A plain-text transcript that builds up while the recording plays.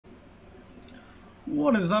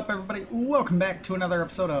What is up, everybody? Welcome back to another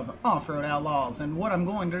episode of Offroad Outlaws, and what I'm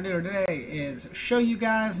going to do today is show you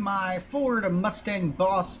guys my Ford Mustang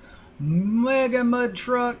Boss Mega Mud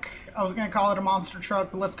Truck. I was going to call it a monster truck,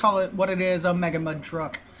 but let's call it what it is, a Mega Mud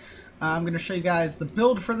Truck. I'm going to show you guys the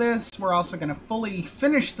build for this. We're also going to fully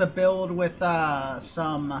finish the build with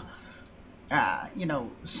some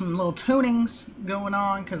little tunings going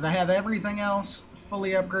on, because I have everything else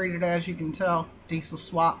fully upgraded, as you can tell, diesel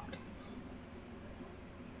swapped.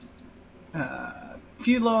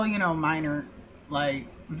 Few little, minor, like,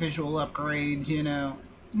 visual upgrades,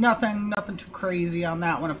 nothing too crazy on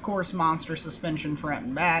that one. Of course, monster suspension front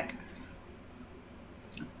and back.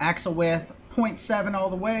 Axle width 0.7 all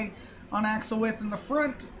the way on axle width in the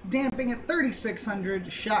front, damping at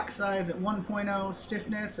 3600, shock size at 1.0,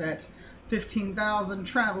 stiffness at 15,000,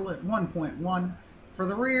 travel at 1.1. For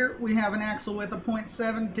the rear, we have an axle width of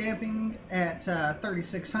 0.7, damping at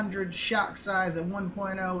 3600, shock size at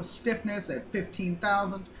 1.0, stiffness at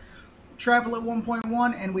 15,000, travel at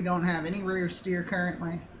 1.1, and we don't have any rear steer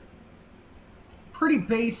currently. Pretty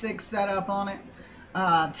basic setup on it.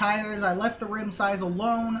 Tires, I left the rim size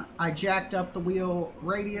alone. I jacked up the wheel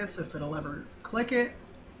radius, if it'll ever click it.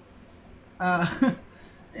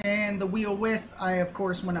 And the wheel width, I of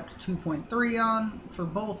course went up to 2.3 on. For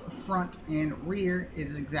both front and rear,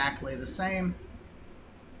 is exactly the same.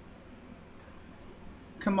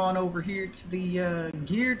 Come on over here to the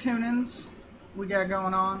gear tunings we got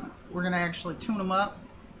going on. We're going to actually tune them up.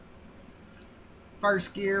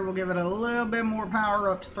 First gear, we'll give it a little bit more power,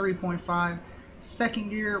 up to 3.5. Second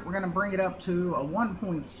gear, we're going to bring it up to a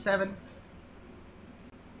 1.7.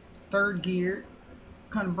 Third gear,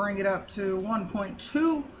 going to bring it up to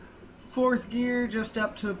 1.2. Fourth gear, just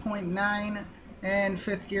up to 0.9. And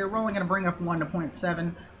fifth gear, we're only going to bring up 1 to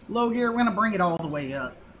 0.7. Low gear, we're going to bring it all the way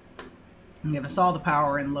up and give us all the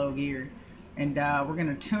power in low gear. And we're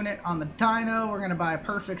going to tune it on the dyno. We're going to buy a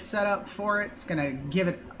perfect setup for it. It's going to give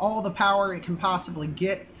it all the power it can possibly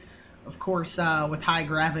get. Of course, with high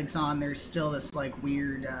graphics on, there's still this like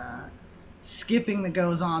weird skipping that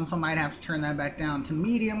goes on, so I might have to turn that back down to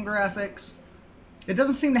medium graphics. It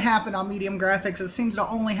doesn't seem to happen on medium graphics. It seems to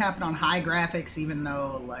only happen on high graphics, even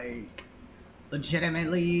though, like,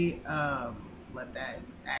 legitimately, let that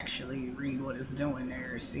actually read what it's doing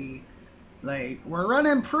there. See, like, we're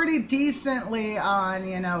running pretty decently on,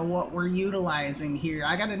 what we're utilizing here.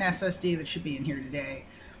 I got an SSD that should be in here today.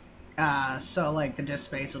 So, like, the disk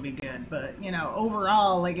space will be good. But,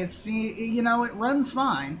 overall, like, it runs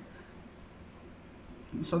fine.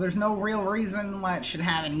 So there's no real reason why it should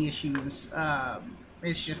have any issues.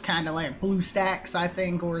 It's just kind of like BlueStacks, I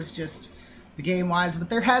think, or it's just the game-wise. But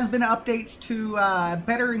there has been updates to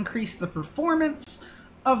better increase the performance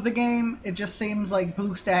of the game. It just seems like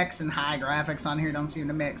BlueStacks and high graphics on here don't seem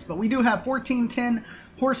to mix. But we do have 1410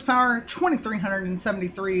 horsepower,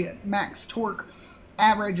 2373 max torque.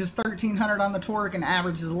 Average is 1300 on the torque, and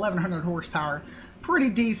average is 1100 horsepower. Pretty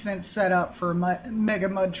decent setup for a Mega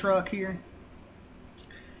Mud truck here.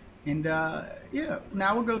 And, yeah,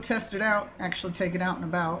 now we'll go test it out, actually take it out and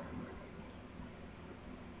about.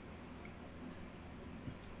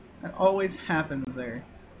 That always happens there.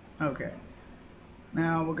 Okay.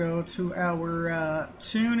 Now we'll go to our,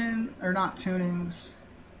 tuning, or not tunings.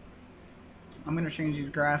 I'm going to change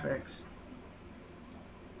these graphics.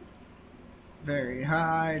 Very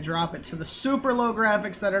high. Drop it to the super low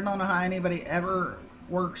graphics that I don't know how anybody ever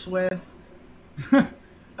works with.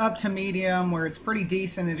 Up to medium, where it's pretty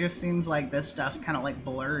decent. It just seems like this stuff's kind of like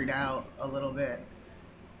blurred out a little bit.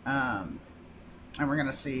 And we're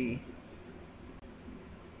gonna see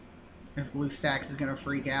if BlueStacks is gonna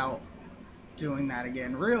freak out doing that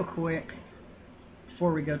again real quick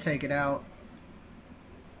before we go take it out,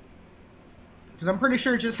 because I'm pretty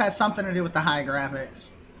sure it just has something to do with the high graphics.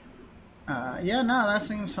 Yeah, no, that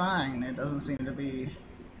seems fine. It doesn't seem to be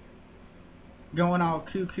going all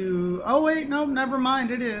cuckoo. Oh wait, no, never mind,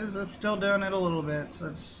 it is. It's still doing it a little bit. So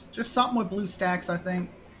it's just something with BlueStacks, I think.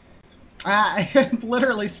 I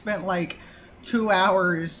literally spent like 2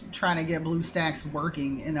 hours trying to get BlueStacks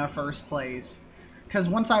working in the first place. Because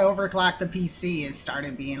once I overclocked the PC, it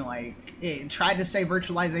started being like, it tried to say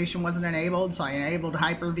virtualization wasn't enabled, so I enabled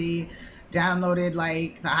Hyper-V, downloaded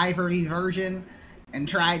like the Hyper-V version, and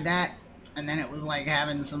tried that. And then it was like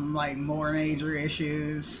having some like more major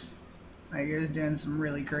issues. Like, it was doing some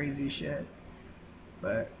really crazy shit.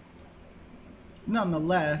 But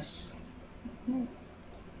nonetheless,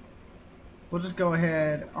 we'll just go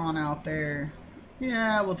ahead on out there.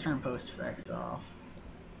 Yeah, we'll turn post effects off.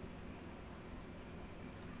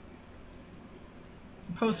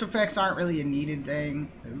 Post effects aren't really a needed thing.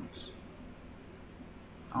 Oops.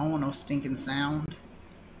 I don't want no stinking sound.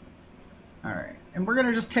 Alright, and we're going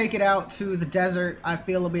to just take it out to the desert. I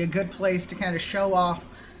feel it'll be a good place to kind of show off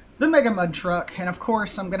the Mega Mud Truck. And of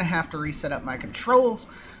course, I'm going to have to reset up my controls.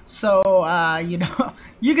 So, you know,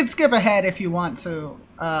 you can skip ahead if you want to.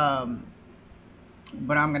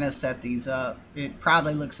 But I'm going to set these up. It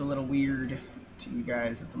probably looks a little weird to you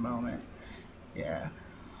guys at the moment. Yeah.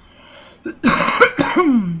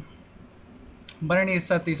 But I need to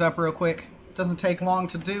set these up real quick. It doesn't take long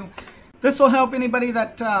to do. This will help anybody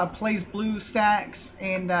that plays BlueStacks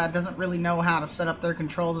and doesn't really know how to set up their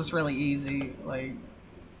controls. It's really easy. Like,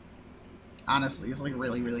 honestly, it's like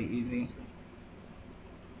really, really easy.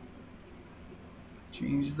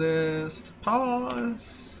 Change this to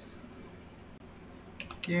pause.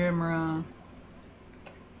 Camera.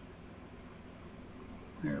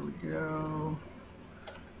 There we go.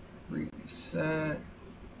 Reset.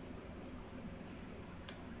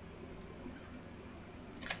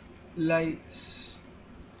 Lights.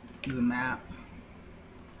 Do the map.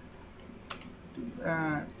 Do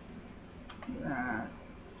that. Do that.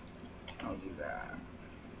 I'll do that.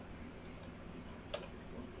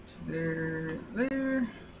 There, there,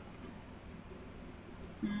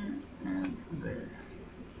 and there.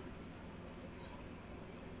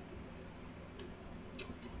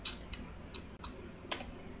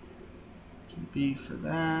 B for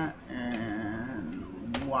that,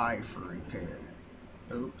 and Y for repair.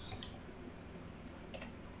 Oops.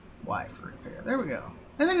 Y for repair. There we go.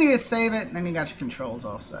 And then you just save it, and then you got your controls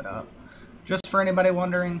all set up. Just for anybody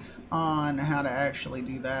wondering on how to actually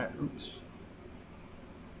do that. Oops.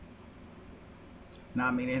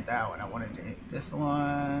 Not mean to hit that one. I wanted to hit this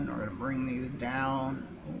one. We're going to bring these down.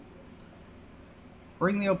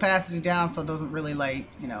 Bring the opacity down so it doesn't really, like,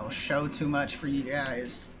 you know, show too much for you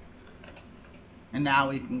guys. And now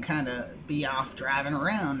we can kind of be off driving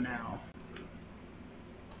around now.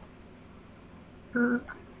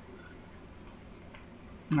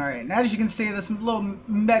 Alright, now as you can see, this little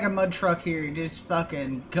Mega Mud Truck here just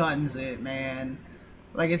fucking guns it, man.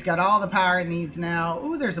 Like, it's got all the power it needs now.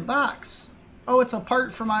 Ooh, there's a box. Oh, it's a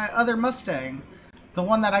part for my other Mustang. The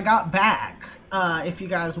one that I got back. If you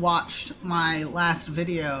guys watched my last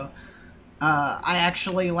video, I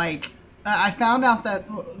actually, like, I found out that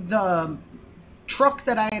the truck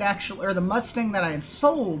that I had actually, or the Mustang that I had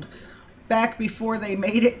sold back before they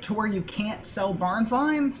made it to where you can't sell barn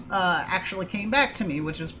finds, actually came back to me,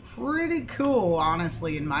 which is pretty cool,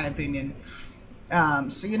 honestly, in my opinion.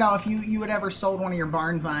 So, you know, if you had ever sold one of your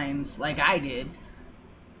barn finds like I did,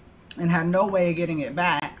 and had no way of getting it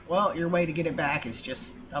back, well, your way to get it back is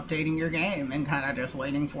just updating your game and kind of just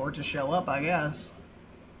waiting for it to show up, I guess.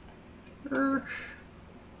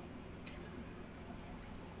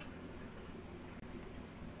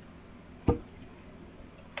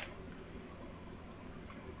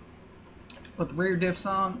 Put the rear diffs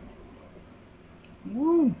on.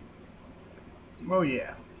 Woo! Oh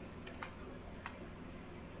yeah.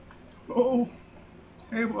 Oh.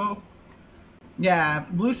 Hey, whoa. Yeah,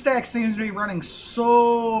 BlueStacks seems to be running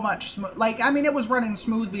so much smooth. Like, I mean, it was running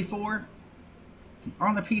smooth before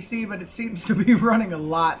on the PC, but it seems to be running a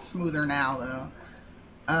lot smoother now,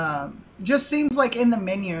 though. Just seems like in the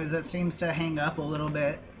menus, it seems to hang up a little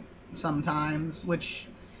bit sometimes, which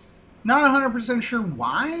not 100% sure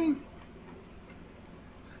why.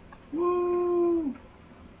 Woo!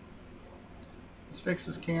 Let's fix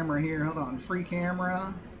this camera here. Hold on. Free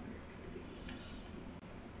camera.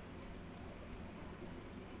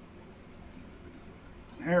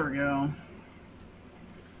 There we go.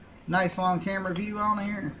 Nice long camera view on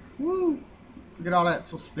here. Woo! Look at all that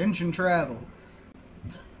suspension travel.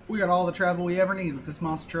 We got all the travel we ever need with this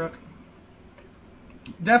monster truck.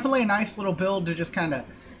 Definitely a nice little build to just kind of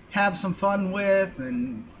have some fun with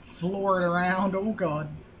and floor it around. Oh god.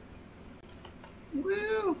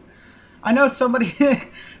 Woo! I know somebody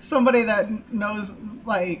somebody that knows,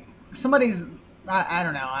 like, somebody's, I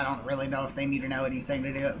don't know, I don't really know if they need to know anything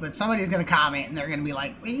to do it, but somebody's going to comment and they're going to be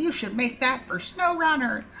like, well, you should make that for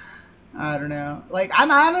SnowRunner. I don't know. Like, I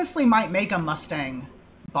honestly might make a Mustang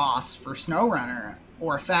boss for SnowRunner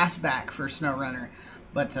or a fastback for SnowRunner,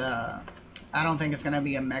 but I don't think it's going to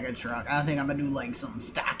be a mega truck. I think I'm going to do, like, something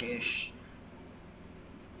stockish.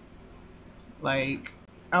 Like,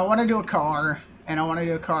 I want to do a car, and I want to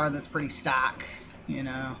do a car that's pretty stock, you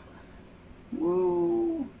know.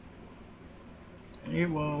 Woo! Hey,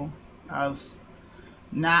 whoa. That was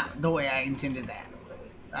not the way I intended that, but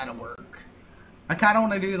that'll work. I kind of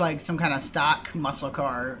want to do, like, some kind of stock muscle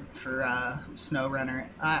car for SnowRunner.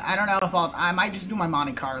 I don't know if I might just do my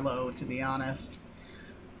Monte Carlo, to be honest.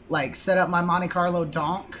 Like, set up my Monte Carlo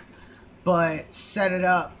donk, but set it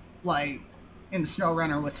up, like, in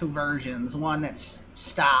SnowRunner with two versions. One that's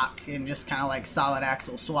stock and just kind of like solid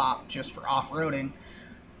axle swap just for off-roading.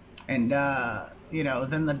 And, you know,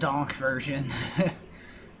 then the donk version.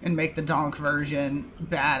 And make the donk version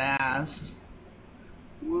badass.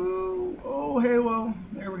 Woo! Oh, hey, whoa.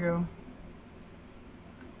 There we go.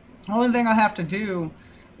 The only thing I have to do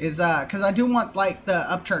is, because I do want, like, the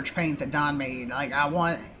upchurch paint that Don made. Like, I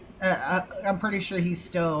want, I'm pretty sure he's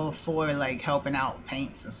still for, like, helping out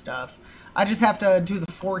paints and stuff. I just have to do the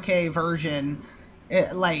 4K version,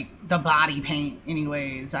 like, the body paint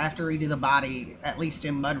anyways. I have to redo the body, at least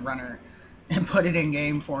in MudRunner, and put it in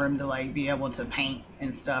game for him to, like, be able to paint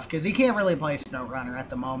and stuff. Because he can't really play SnowRunner at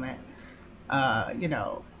the moment. You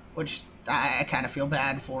know, which I kind of feel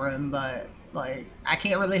bad for him, but... like, I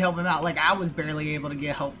can't really help him out. Like, I was barely able to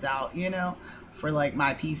get helped out, you know, for, like,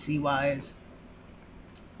 my PC-wise.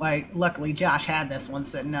 Like, luckily, Josh had this one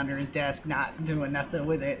sitting under his desk, not doing nothing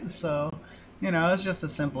with it. So, you know, it's just a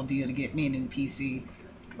simple deal to get me a new PC.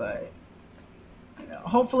 But, you know,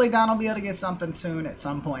 hopefully Don will be able to get something soon at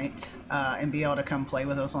some point and be able to come play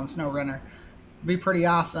with us on SnowRunner. It'd be pretty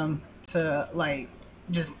awesome to, like,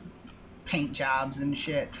 just paint jobs and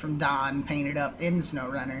shit from Don painted up in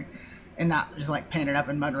SnowRunner. And not just like paint it up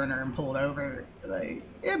in MudRunner and pull it over. Like,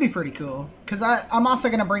 it'd be pretty cool. Because I'm also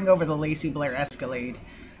going to bring over the Lacey Blair Escalade.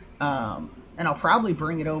 And I'll probably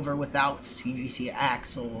bring it over without CVT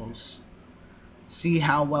axles. See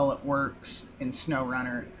how well it works in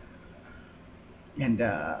SnowRunner. And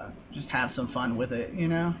just have some fun with it, you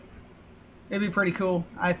know? It'd be pretty cool,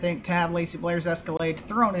 I think, to have Lacey Blair's Escalade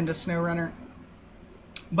thrown into SnowRunner.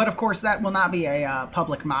 But of course, that will not be a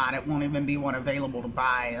public mod. It won't even be one available to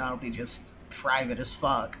buy. That'll be just private as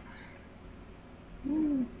fuck.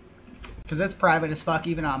 Because it's private as fuck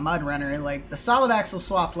even on MudRunner. Like, the solid axle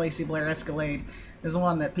swapped Lacey Blair Escalade is the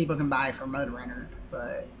one that people can buy from MudRunner.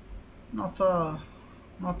 But not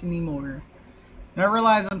anymore. And I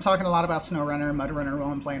realize I'm talking a lot about SnowRunner and MudRunner while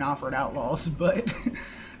I'm playing Offroad Outlaws, but...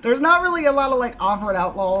 there's not really a lot of, like, Offroad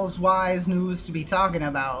Outlaws-wise news to be talking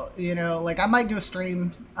about, you know? Like, I might do a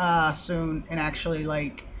stream soon and actually,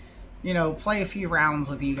 like, you know, play a few rounds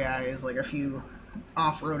with you guys, like a few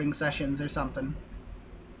off-roading sessions or something.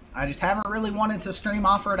 I just haven't really wanted to stream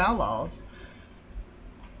Offroad Outlaws.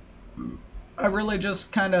 I really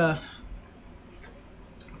just kind of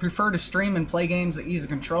prefer to stream and play games that use a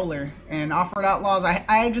controller. And Offroad Outlaws,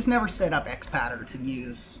 I just never set up Xpatter to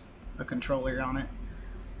use a controller on it.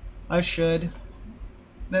 I should.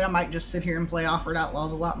 Then I might just sit here and play Offroad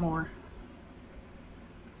Outlaws a lot more.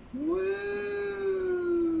 Woo!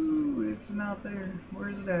 It's not there. Where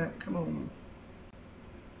is it at? Come on.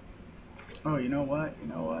 Oh, you know what? You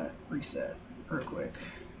know what? Reset real quick.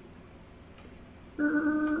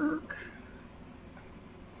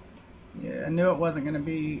 Yeah, I knew it wasn't going to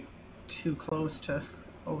be too close to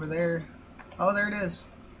over there. Oh, there it is.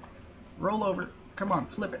 Roll over. Come on,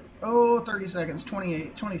 flip it. Oh, 30 seconds,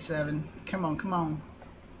 28, 27. Come on, come on.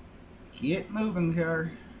 Get moving,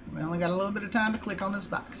 car. We only got a little bit of time to click on this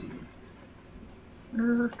box here.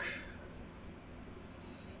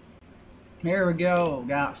 There we go.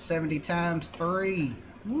 Got 70 times 3.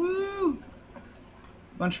 Woo!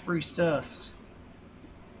 Bunch of free stuffs.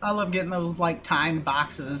 I love getting those, like, timed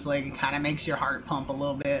boxes. Like, it kind of makes your heart pump a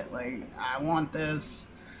little bit. Like, I want this.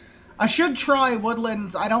 I should try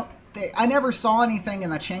Woodlands. I never saw anything in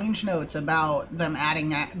the change notes about them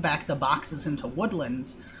adding back the boxes into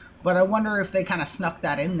Woodlands, but I wonder if they kind of snuck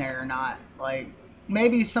that in there or not. Like,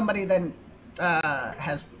 maybe somebody that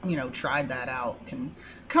has, you know, tried that out can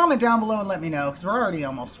comment down below and let me know, because we're already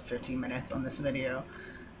almost 15 minutes on this video,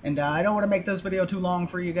 and I don't want to make this video too long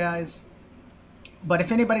for you guys. But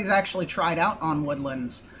if anybody's actually tried out on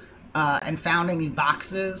Woodlands and found any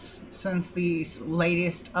boxes since these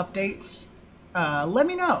latest updates, let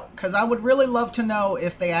me know, because I would really love to know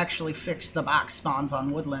if they actually fixed the box spawns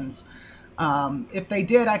on Woodlands. If they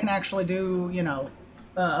did, I can actually do, you know,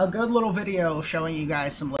 a good little video showing you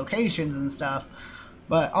guys some locations and stuff.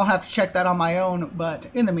 But I'll have to check that on my own. But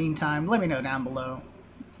in the meantime, let me know down below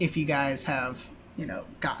if you guys have, you know,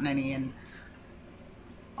 gotten any in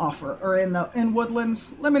offer or in Woodlands.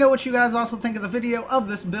 Let me know what you guys also think of the video of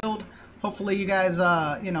this build. Hopefully you guys,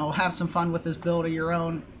 you know, have some fun with this build of your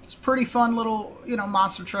own. It's a pretty fun little, you know,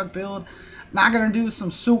 monster truck build. Not going to do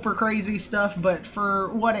some super crazy stuff, but for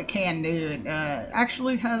what it can do, it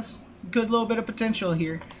actually has a good little bit of potential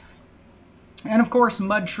here. And of course,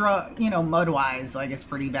 mud truck, you know, mud-wise, like, it's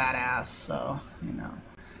pretty badass. So, you know,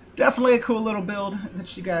 definitely a cool little build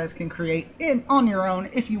that you guys can create on your own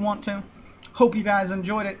if you want to. Hope you guys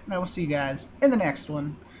enjoyed it, and I will see you guys in the next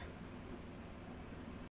one.